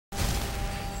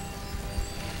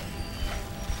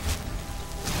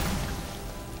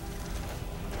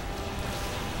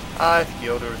I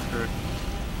feel her.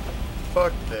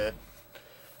 Fuck that.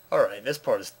 Alright, this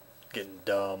part is getting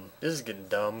dumb. This is getting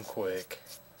dumb quick.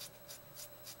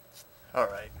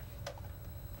 Alright.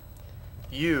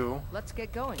 You Let's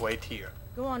get going. wait here.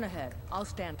 Go on ahead. I'll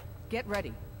stand. Get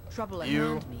ready. Trouble ahead.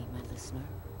 You- Command me, my listener.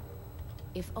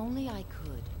 If only I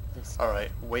could listen. Alright,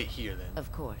 wait here then.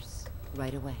 Of course.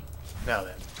 Right away. Now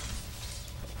then.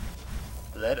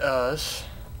 Let us...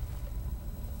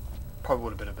 Probably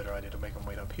would have been a better idea to make them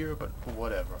wait up here, but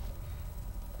whatever.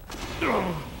 God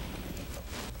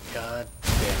damn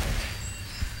it.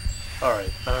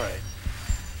 Alright, alright.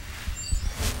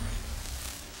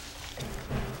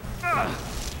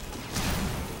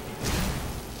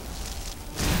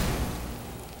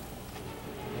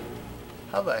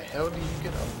 How the hell do you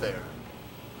get up there?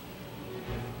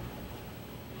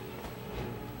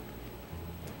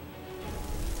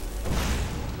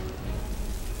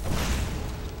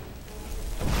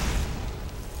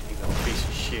 You little piece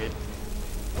of shit.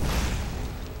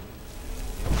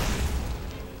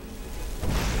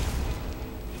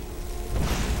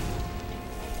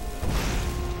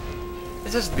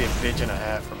 This has to be a bitch and a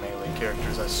half for melee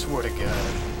characters, I swear to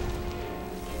God.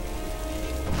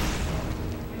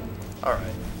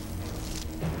 Alright.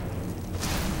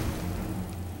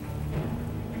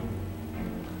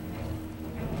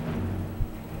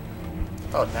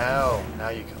 Oh, now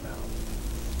you come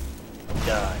out.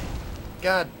 Die.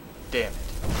 God damn it.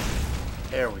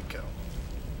 There we go.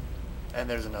 And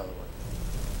there's another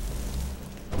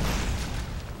one.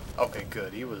 Okay,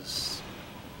 good. He was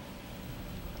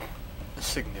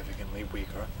significantly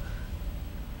weaker.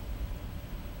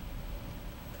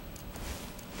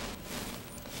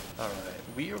 Alright,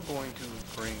 we are going to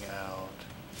bring out...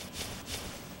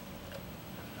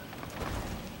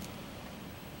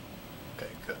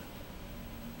 Okay, good.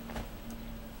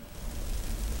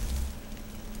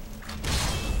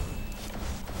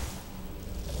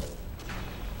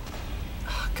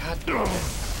 Oh, God damn it.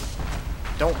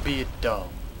 Don't be dumb.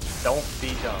 Don't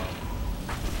be dumb.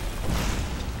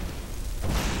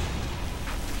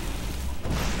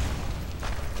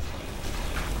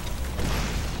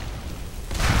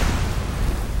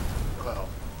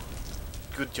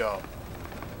 Good job.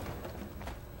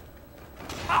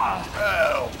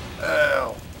 Ow!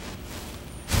 Ow!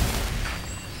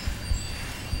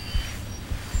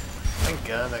 Thank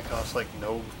God that costs like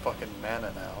no fucking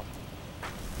mana now.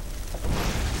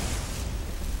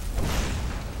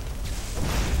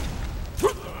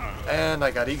 And I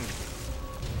got eaten.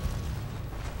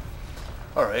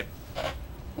 Alright.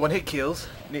 One hit kills.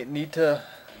 Need to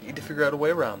figure out a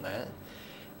way around that.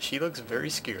 She looks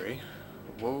very scary.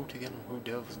 Woe to him who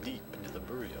delves deep into the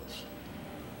burials.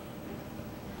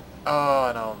 Oh,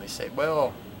 and I only say,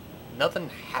 well, nothing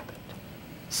happened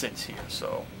since here,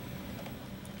 so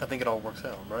I think it all works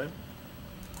out, right?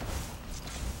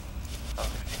 Okay.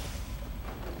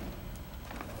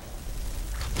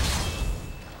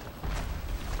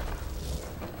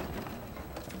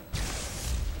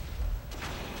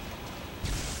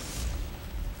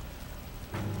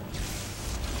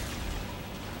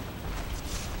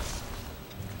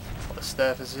 What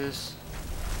staff is this?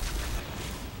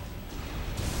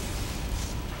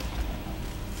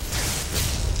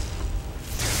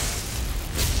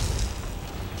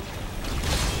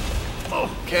 Oh,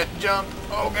 can't jump.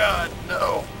 Oh God,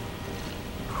 no.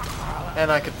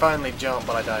 And I could finally jump,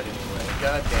 but I died anyway.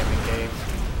 God damn it, game.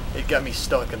 It got me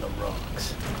stuck in the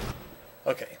rocks.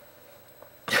 Okay.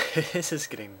 This is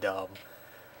getting dumb.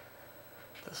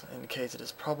 This indicates it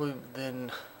is probably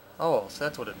then... Oh, so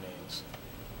that's what it means.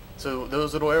 So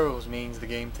those little arrows means the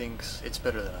game thinks it's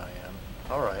better than I am.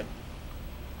 Alright.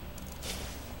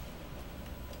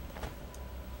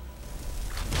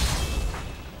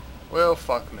 Well,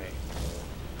 fuck me.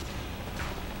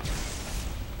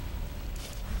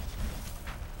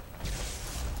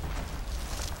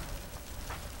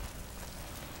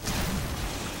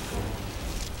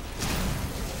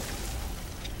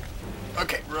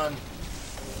 Okay, run.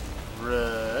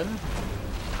 Run.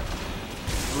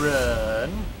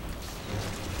 Run.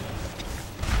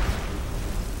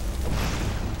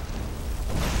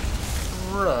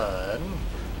 Run.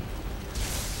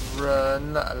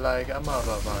 Run like a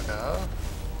motherfucker.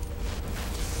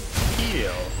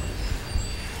 Heal.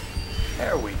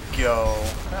 There we go.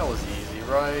 That was easy,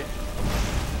 right?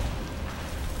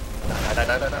 Okay,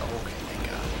 thank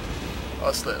God.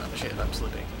 Oh, slit. I'm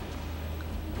slipping.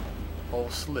 Oh,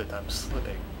 slit. I'm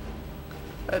slipping.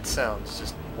 That sounds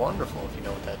just wonderful if you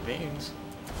know what that means.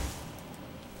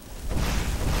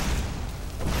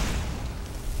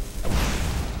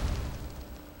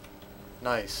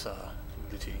 Nice,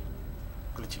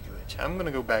 glitch. I'm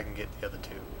gonna go back and get the other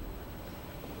two.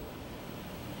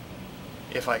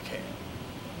 If I can.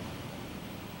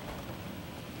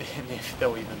 And if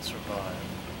they'll even survive.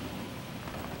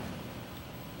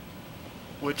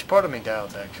 Which part of me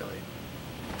doubts, actually.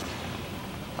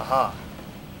 Aha.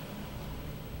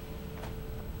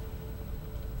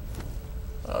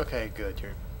 Okay, good.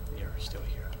 You're still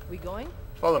here. We going?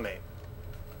 Follow me.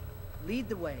 Lead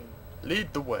the way.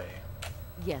 Lead the way.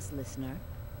 Yes, listener.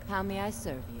 How may I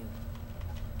serve you?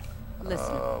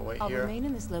 Listener, wait I'll here. remain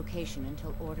in this location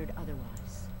until ordered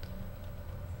otherwise.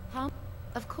 How?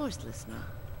 Of course, listener.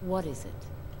 What is it?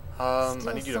 I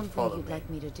Still need you to something follow you'd me. like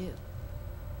me to do?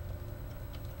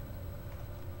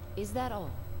 Is that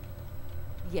all?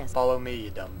 Yes. Follow me, you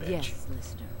dumb bitch. Yes,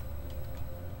 listener.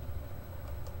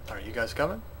 Are you guys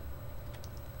coming?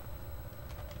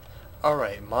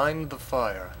 Alright, mind the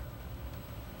fire.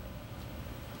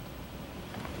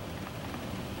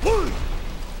 Phew.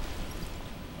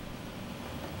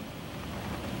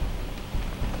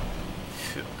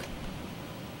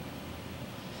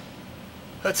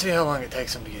 Let's see how long it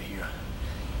takes them to get here.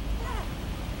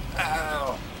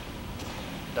 Ow!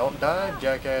 Don't die,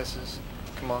 jackasses.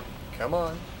 Come on, come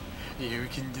on. You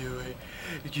can do it.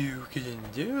 You can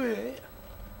do it.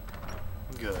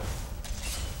 Good.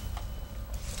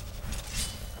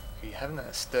 Okay, having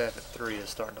that staff at 3 is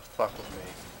starting to fuck with me.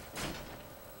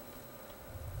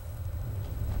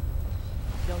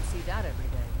 Don't see that every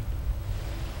day.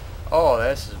 Oh,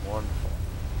 this is wonderful.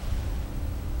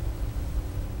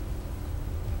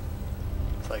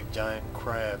 It's like giant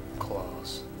crab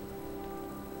claws.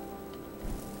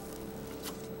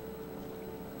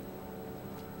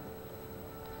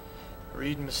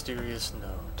 Read mysterious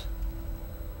note.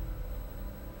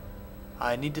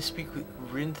 I need to speak with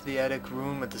rent the attic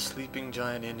room at the Sleeping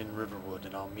Giant Inn in Riverwood,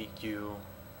 and I'll meet you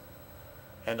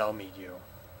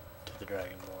to the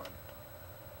Dragonborn.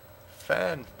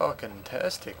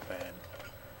 Fan-fucking-tastic, man.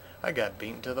 I got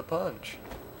beaten to the punch.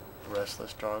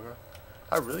 Restless Draugr.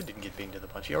 I really didn't get beaten to the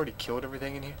punch. He already killed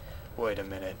everything in here? Wait a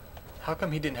minute. How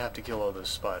come he didn't have to kill all those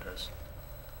spiders?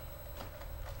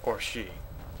 Or she?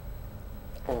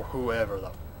 Or whoever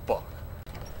the fuck.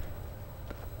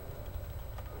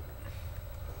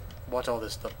 Watch all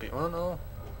this stuff be. Oh no.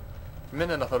 For a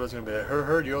minute I thought it was gonna be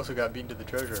heard you also got beaten to the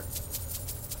treasure.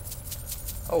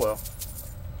 Oh well.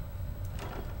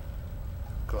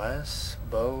 Glass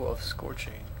bow of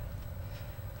scorching.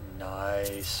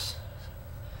 Nice.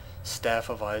 Staff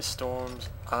of ice storms.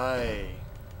 Now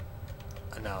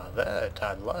that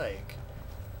I'd like.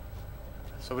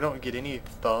 So we don't get any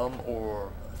thumb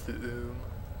or thum,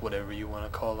 whatever you want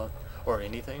to call it, or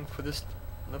anything for this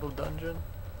little dungeon.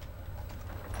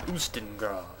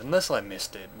 Oostengrav, unless I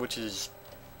missed it, which is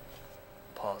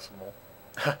possible.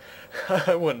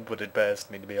 I wouldn't put it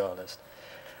past me, to be honest.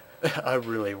 I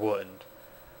really wouldn't.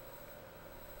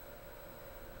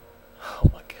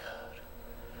 Oh my god.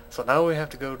 So now we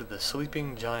have to go to the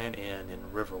Sleeping Giant Inn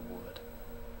in Riverwood.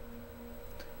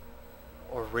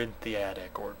 Or rent the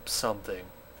attic, or something.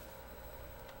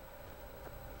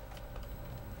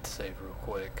 Save real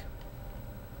quick.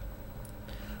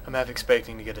 I'm half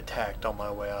expecting to get attacked on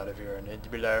my way out of here, and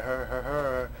it'd be like,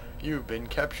 you've been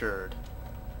captured.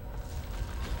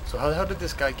 So how did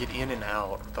this guy get in and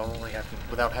out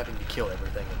without having to kill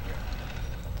everything in here?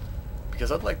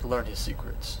 Because I'd like to learn his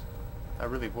secrets. I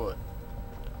really would.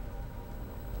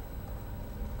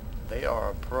 They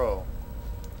are a pro,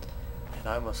 and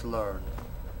I must learn.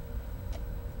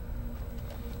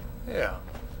 Yeah.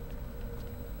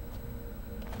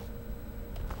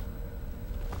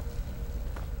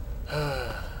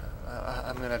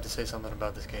 I'm gonna have to say something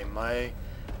about this game. My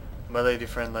lady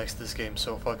friend likes this game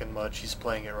so fucking much, she's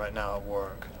playing it right now at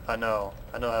work. I know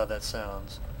how that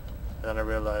sounds. And then I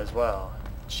realized, wow,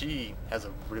 she has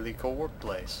a really cool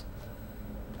workplace.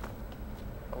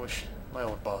 I wish my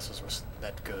old bosses were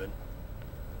that good.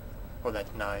 Or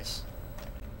that nice.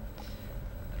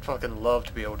 I'd fucking love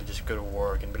to be able to just go to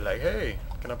work and be like, hey,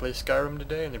 can I play Skyrim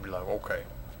today? And they'd be like, okay.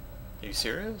 Are you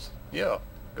serious? Yeah,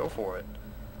 go for it.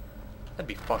 That'd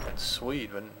be fucking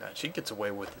sweet, but she gets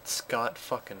away with it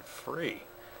scot-fucking-free.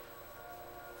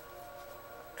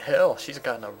 Hell, she's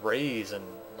gotten a raise and,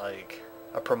 like,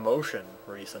 a promotion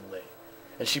recently.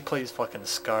 And she plays fucking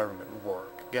Skyrim at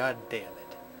work. God damn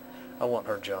it. I want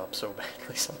her job so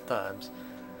badly sometimes.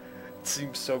 It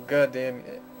seems so goddamn...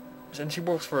 And she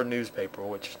works for a newspaper,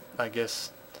 which I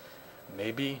guess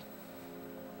maybe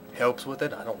helps with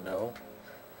it. I don't know.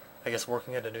 I guess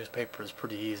working at a newspaper is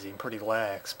pretty easy and pretty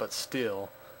lax, but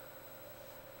still,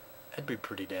 that'd be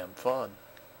pretty damn fun.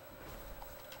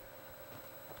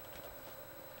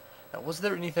 Now, was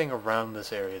there anything around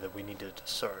this area that we needed to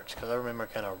search? Because I remember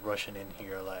kind of rushing in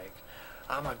here like,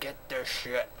 I'm gonna get this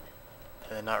shit.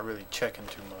 and not really checking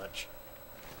too much.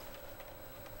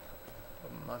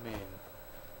 I mean,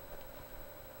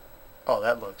 oh,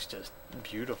 that looks just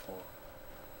beautiful.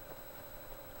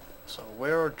 So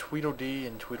where are Tweedledee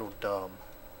and Tweedledum?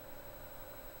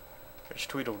 There's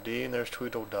Tweedledee and there's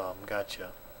Tweedledum.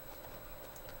 Gotcha.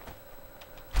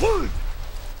 I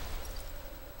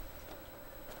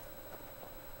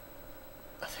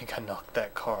think I knocked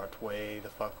that cart way the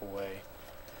fuck away.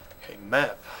 Okay,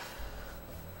 map.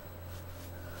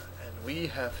 And we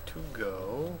have to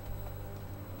go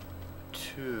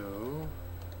to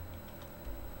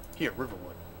here,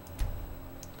 Riverwood.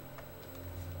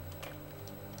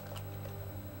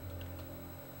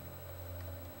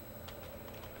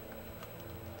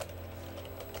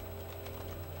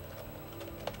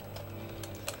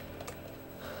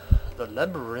 The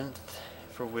labyrinth,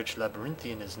 for which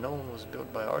Labyrinthian is known, was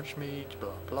built by Archmage, blah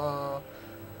blah.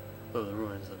 Though the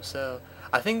ruins themselves.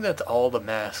 I think that's all the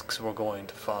masks we're going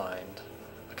to find.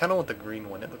 I kind of want the green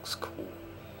one, it looks cool.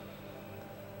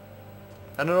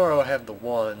 I know I have the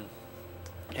one,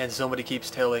 and somebody keeps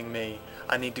telling me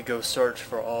I need to go search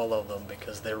for all of them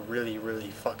because they're really, really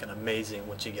fucking amazing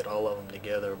once you get all of them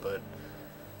together, but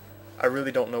I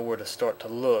really don't know where to start to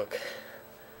look.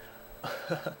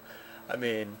 I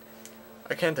mean,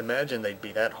 I can't imagine they'd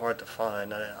be that hard to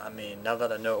find. I mean, now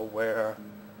that I know where,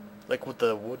 like with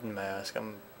the wooden mask,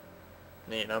 I'm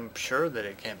sure that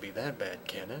it can't be that bad,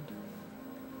 can it?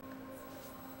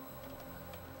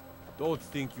 Don't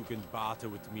think you can barter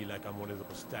with me like I'm one of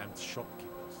those damned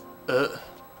shopkeepers.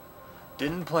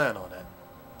 Didn't plan on it.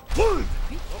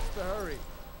 What's the hurry?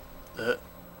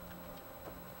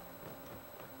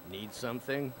 Need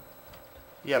something?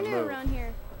 Yeah, You're new move. around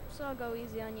here, so I'll go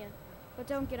easy on you. But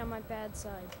don't get on my bad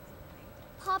side.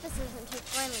 Hoppus isn't too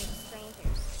friendly with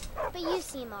strangers, but you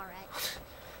seem alright.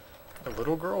 A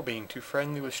little girl being too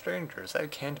friendly with strangers, that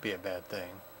can't be a bad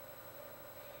thing.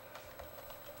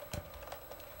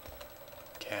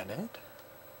 Can it?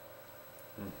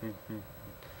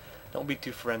 Don't be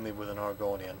too friendly with an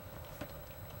Argonian.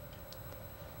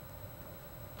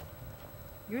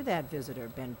 You're that visitor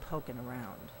been poking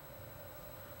around.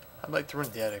 I'd like to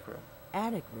rent the attic room.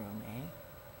 Attic room, eh?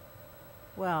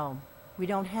 Well, we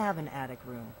don't have an attic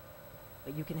room,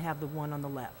 but you can have the one on the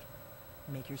left.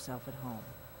 Make yourself at home.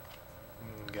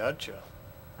 Gotcha.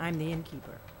 I'm the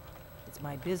innkeeper. It's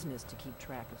my business to keep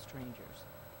track of strangers.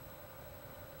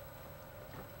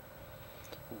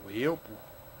 Yep.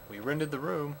 We rented the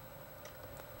room.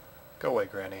 Go away,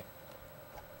 Granny.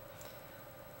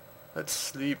 Let's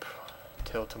sleep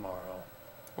till tomorrow.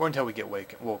 Or until we get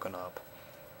woken up.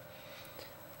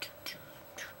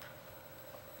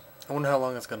 I wonder how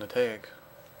long it's going to take.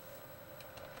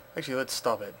 Actually, let's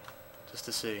stop it. Just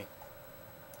to see.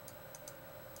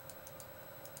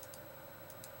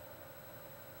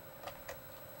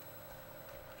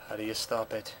 How do you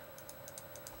stop it?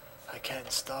 I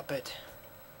can't stop it.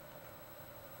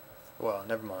 Well,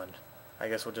 never mind. I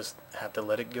guess we'll just have to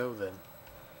let it go then.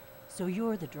 So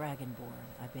you're the Dragonborn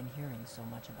I've been hearing so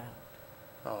much about.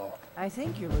 Oh. I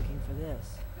think you're looking for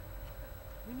this.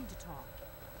 We need to talk.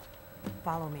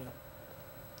 Follow me.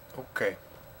 Okay.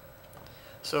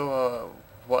 So,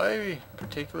 why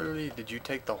particularly did you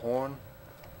take the horn?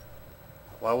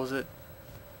 Why was it?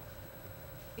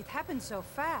 It happened so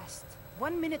fast.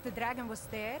 1 minute the dragon was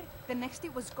there, the next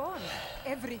it was gone.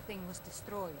 Everything was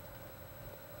destroyed.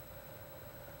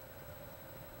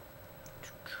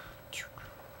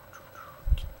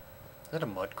 Is that a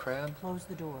mud crab? Close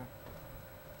the door.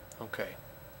 Okay.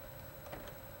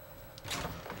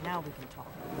 Now we can talk.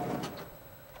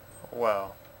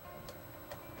 Wow.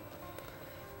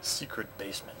 Secret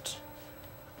basement.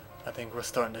 I think we're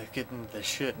starting to get into the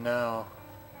shit now.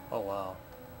 Oh wow.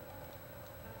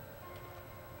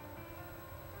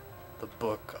 The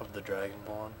Book of the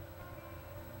Dragonborn.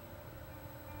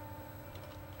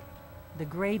 The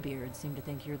Greybeards seem to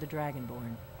think you're the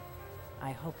Dragonborn.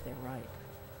 I hope they're right.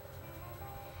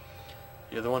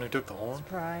 You're the one who took the horn?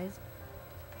 Surprised?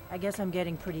 I guess I'm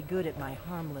getting pretty good at my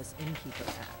harmless innkeeper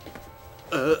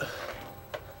act.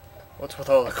 What's with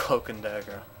all the cloak and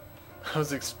dagger? I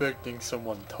was expecting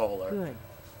someone taller. Good.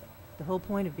 The whole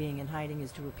point of being in hiding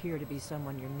is to appear to be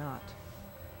someone you're not.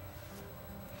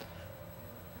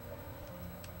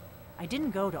 I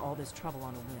didn't go to all this trouble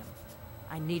on a whim.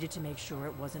 I needed to make sure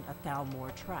it wasn't a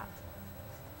Thalmor trap.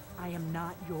 I am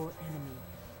not your enemy.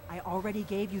 I already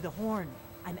gave you the horn.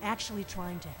 I'm actually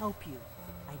trying to help you.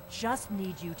 I just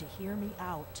need you to hear me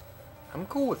out. I'm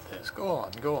cool with this. Go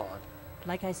on, go on.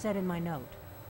 Like I said in my note,